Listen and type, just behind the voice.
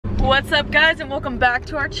What's up guys, and welcome back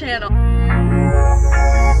to our channel.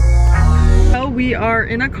 So we are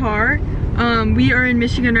in a car. We are in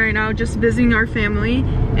Michigan right now just visiting our family,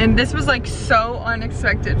 and this was like so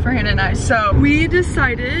unexpected for Hannah and I. So we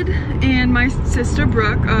decided, and my sister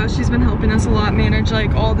Brooke, she's been helping us a lot manage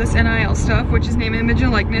like all this NIL stuff, which is name, image,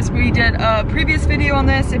 and likeness. We did a previous video on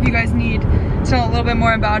this if you guys need to know a little bit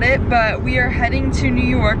more about it, but we are heading to New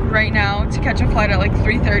York right now to catch a flight at like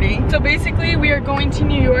 3:30. So basically we are going to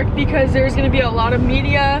New York because there's gonna be a lot of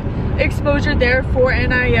media exposure there for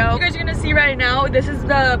NIL. You guys are gonna see right now, this is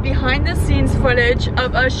the behind the scenes footage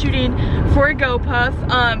of us shooting for Gopuff.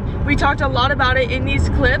 We talked a lot about it in these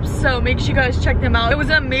clips, so make sure you guys check them out. It was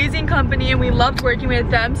an amazing company and we loved working with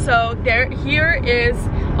them. So here is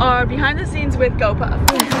our behind the scenes with Gopuff.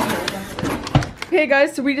 Okay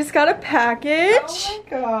guys, so we just got a package. Oh my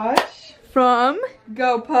gosh. From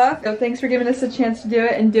Gopuff. So thanks for giving us a chance to do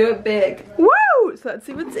it and do it big. Woo! So let's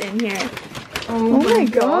see what's in here. Oh my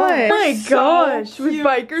gosh. Oh my gosh. With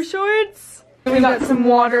biker shorts. We got some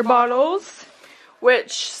water bottles,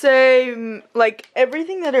 which say like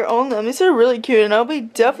everything that are on them. These are really cute and I'll be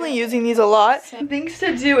definitely using these a lot. Some things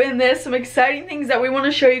to do in this, some exciting things that we want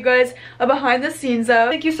to show you guys behind the scenes of.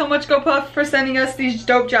 Thank you so much Gopuff for sending us these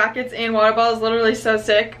dope jackets and water bottles, literally so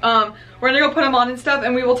sick. We're gonna go put them on and stuff,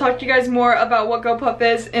 and we will talk to you guys more about what Gopuff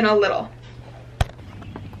is in a little.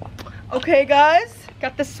 Okay guys,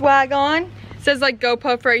 got the swag on. It says like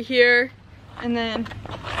Gopuff right here, and then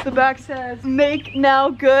the back says make now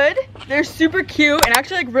good. They're super cute and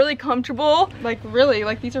actually like really comfortable. Like really,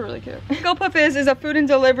 like these are really cute. Gopuff is a food and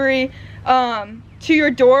delivery to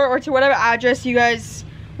your door or to whatever address you guys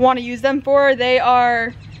want to use them for.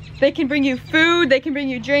 They can bring you food, they can bring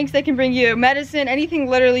you drinks, they can bring you medicine, anything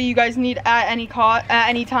literally you guys need at any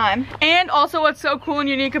time. And also what's so cool and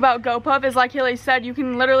unique about Gopuff is, like Haley said, you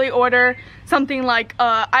can literally order something like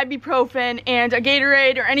ibuprofen and a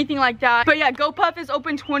Gatorade or anything like that. But yeah, Gopuff is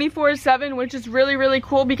open 24/7, which is really, really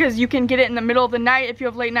cool because you can get it in the middle of the night if you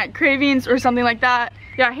have late night cravings or something like that.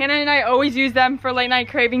 Yeah, Hannah and I always use them for late night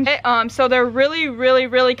cravings. So they're really, really,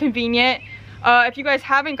 really convenient. If you guys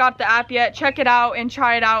haven't got the app yet, check it out and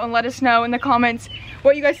try it out and let us know in the comments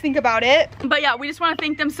what you guys think about it. But yeah, we just want to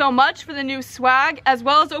thank them so much for the new swag, as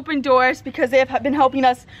well as Open Doors, because they have been helping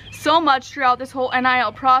us so much throughout this whole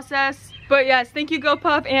NIL process. But yes, thank you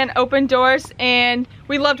Gopuff and Open Doors, and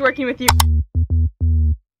we loved working with you.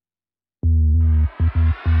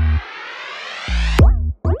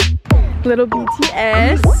 Little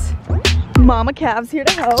BTS. Mama Cav's here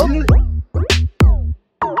to help.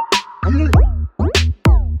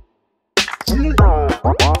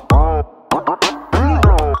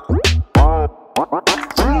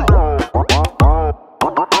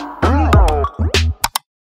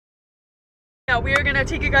 We are gonna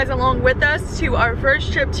take you guys along with us to our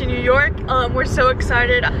first trip to New York. We're so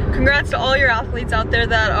excited. Congrats to all your athletes out there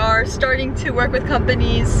that are starting to work with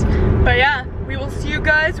companies. But yeah, we will see you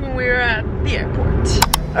guys when we're at the airport.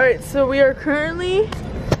 All right, so we are currently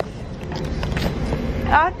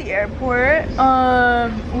at the airport.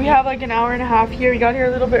 We have like an hour and a half here. We got here a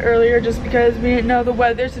little bit earlier just because we didn't know the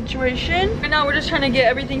weather situation. Right now we're just trying to get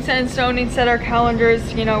everything set in stone and set our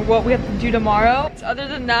calendars, you know, what we have to do tomorrow. So other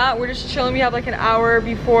than that, we're just chilling. We have like an hour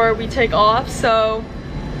before we take off, so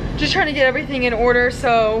just trying to get everything in order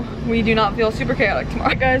so we do not feel super chaotic tomorrow.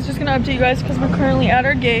 Right, guys, just gonna update you guys because we're currently at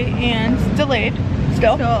our gate and it's delayed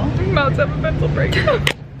still. So I'm about to have a mental breakdown.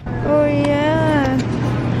 Oh yeah.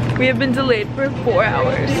 We have been delayed for 4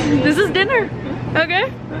 hours. This is dinner,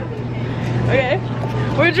 okay? Okay,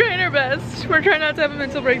 we're trying our best. We're trying not to have a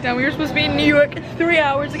mental breakdown. We were supposed to be in New York 3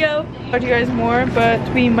 hours ago. I'll talk to you guys more, but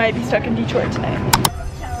we might be stuck in Detroit tonight.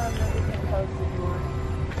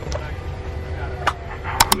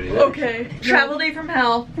 Okay, travel day from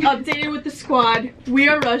hell, updated with the squad. We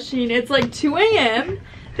are rushing, it's like 2 a.m.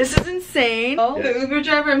 This is insane. The Uber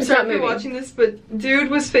driver, I'm sorry if you're watching this, but dude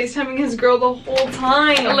was FaceTiming his girl the whole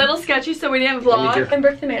time. A little sketchy, so we didn't vlog. I'm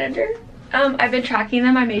Brooke, the manager. I've been tracking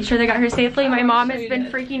them. I made sure they got here safely. My mom has been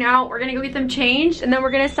freaking out. We're gonna go get them changed, and then we're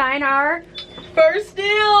gonna sign our first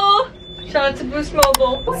deal. Shout out to Boost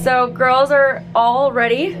Mobile. So girls are all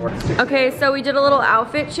ready. Okay, so we did a little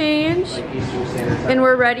outfit change, and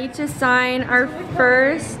we're ready to sign our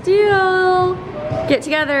first deal. Get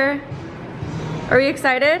together. Are we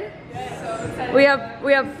excited? Yeah, so excited.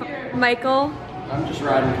 We have Michael. I'm just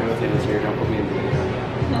riding coattails here, don't put me in the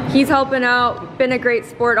video. He's helping out, been a great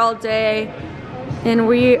sport all day, and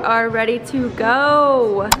we are ready to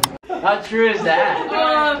go. How true is that?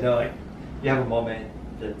 You know, like, you have a moment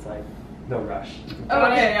that's like, no rush.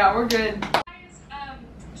 Okay, yeah, we're good.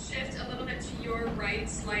 Shift a little bit to your right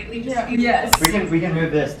slightly. Yes. We can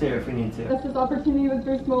move this too if we need to. This opportunity with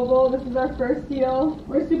Boost Mobile. This is our first deal.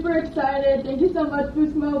 We're super excited. Thank you so much,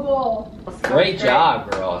 Boost Mobile. Great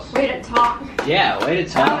job, girls. Way to talk. Yeah, way to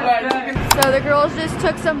talk. So the girls just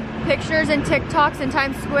took some pictures and TikToks in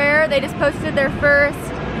Times Square. They just posted their first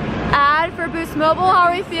ad for Boost Mobile. How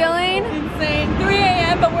are we feeling? Insane. 3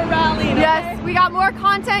 a.m. but we're rallying. Yes, we got more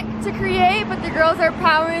content to create, but the girls are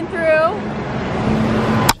powering through.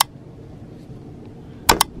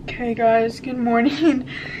 Okay guys, good morning.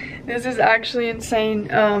 This is actually insane.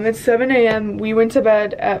 It's 7 a.m. We went to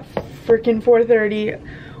bed at freaking 4:30.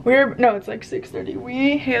 No, it's like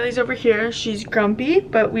 6:30. Haley's over here. She's grumpy,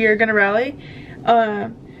 but we are gonna rally.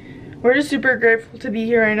 We're just super grateful to be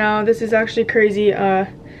here right now. This is actually crazy.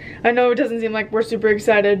 I know it doesn't seem like we're super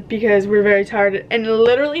excited because we're very tired and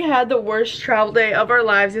literally had the worst travel day of our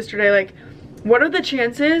lives yesterday. Like, what are the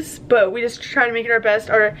chances? But we just try to make it our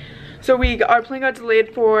best. Our plane got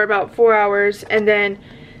delayed for about 4 hours, and then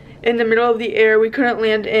in the middle of the air we couldn't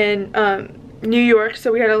land in New York,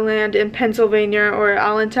 so we had to land in Pennsylvania or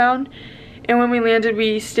Allentown. And when we landed,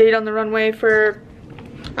 we stayed on the runway for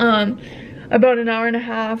about an hour and a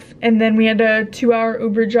half, and then we had a 2-hour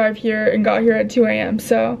Uber drive here and got here at 2 a.m.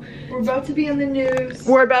 So We're about to be on the news.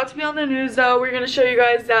 we're about to be on the news though. We're gonna show you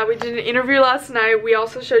guys that. We did an interview last night. We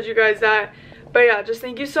also showed you guys that. But yeah, just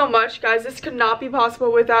thank you so much, guys. This could not be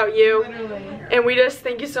possible without you. Literally. And we just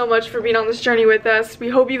thank you so much for being on this journey with us. We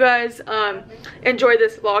hope you guys enjoy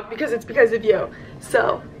this vlog because it's because of you.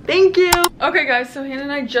 So, thank you. Okay guys, so Hannah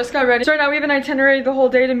and I just got ready. So right now we have an itinerary the whole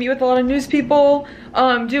day to meet with a lot of news people,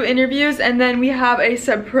 do interviews, and then we have a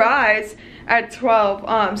surprise at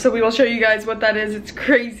 12. So we will show you guys what that is. It's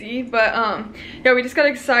crazy, but yeah, we just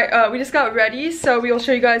got ready, so we will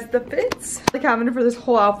show you guys the fits. The cabinet for this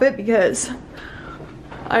whole outfit because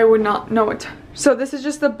I would not know it. So this is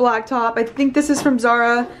just the black top. I think this is from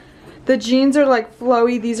Zara. The jeans are like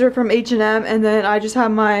flowy. These are from H&M, and then I just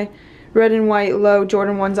have my red and white low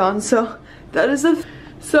Jordan ones on. So that is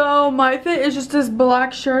so my fit is just this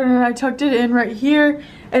black shirt, and I tucked it in right here.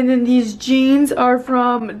 And then these jeans are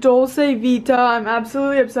from Dolce Vita. I'm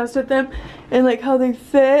absolutely obsessed with them and like how they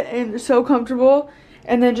fit, and they're so comfortable.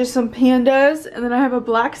 And then just some pandas, and then I have a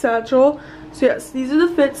black satchel. So yes, these are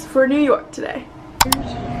the fits for New York today. I'm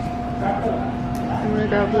gonna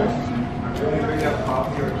grab this.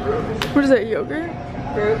 What is that, yogurt?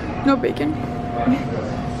 No bacon.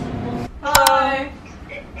 Hi.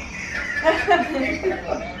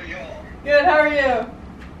 Good, how are you?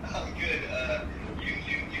 I'm good. You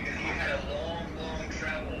had a long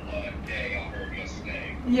travel day on her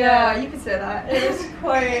yesterday. Yeah, you could say that. It was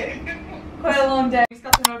quite a long day. We just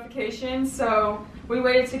got the notification, so we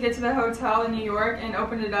waited to get to the hotel in New York and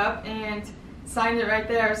opened it up and signed it right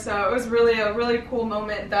there. So it was really a really cool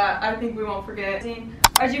moment that I think we won't forget.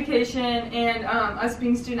 Education and us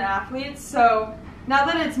being student athletes. So now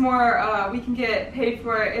that it's more, we can get paid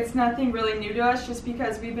for it, it's nothing really new to us just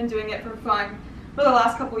because we've been doing it for fun for the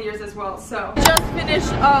last couple years as well. So just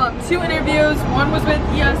finished 2 interviews. One was with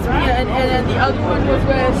ESPN and then the other one was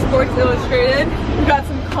with Sports Illustrated. We got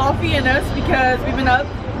some coffee in us because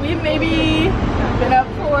we've maybe been up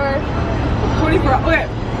for 24 hours. Okay.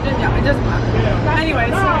 Yeah, it doesn't matter.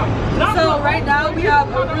 Anyways, so right now we have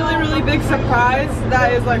a really big surprise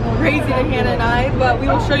that is like crazy to Hannah and I, but we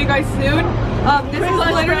will show you guys soon. This is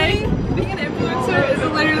literally, being an influencer is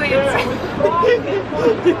literally insane.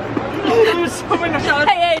 There's so many shots.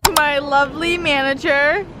 Hey, to my lovely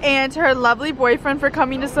manager and to her lovely boyfriend for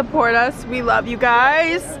coming to support us. We love you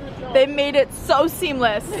guys. They made it so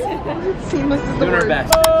seamless. Seamless is the word.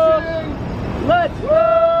 Best. Let's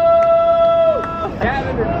go!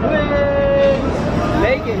 Having her twins,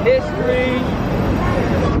 making history.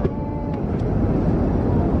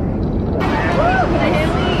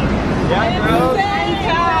 Yeah, bro.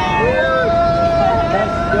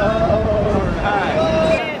 Let's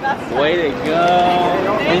go. Way to go.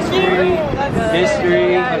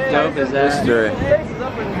 History. How dope is that? History.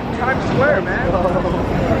 Times Square, man.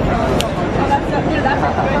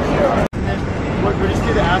 We'll just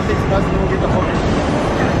get the outfits, plus we'll get the whole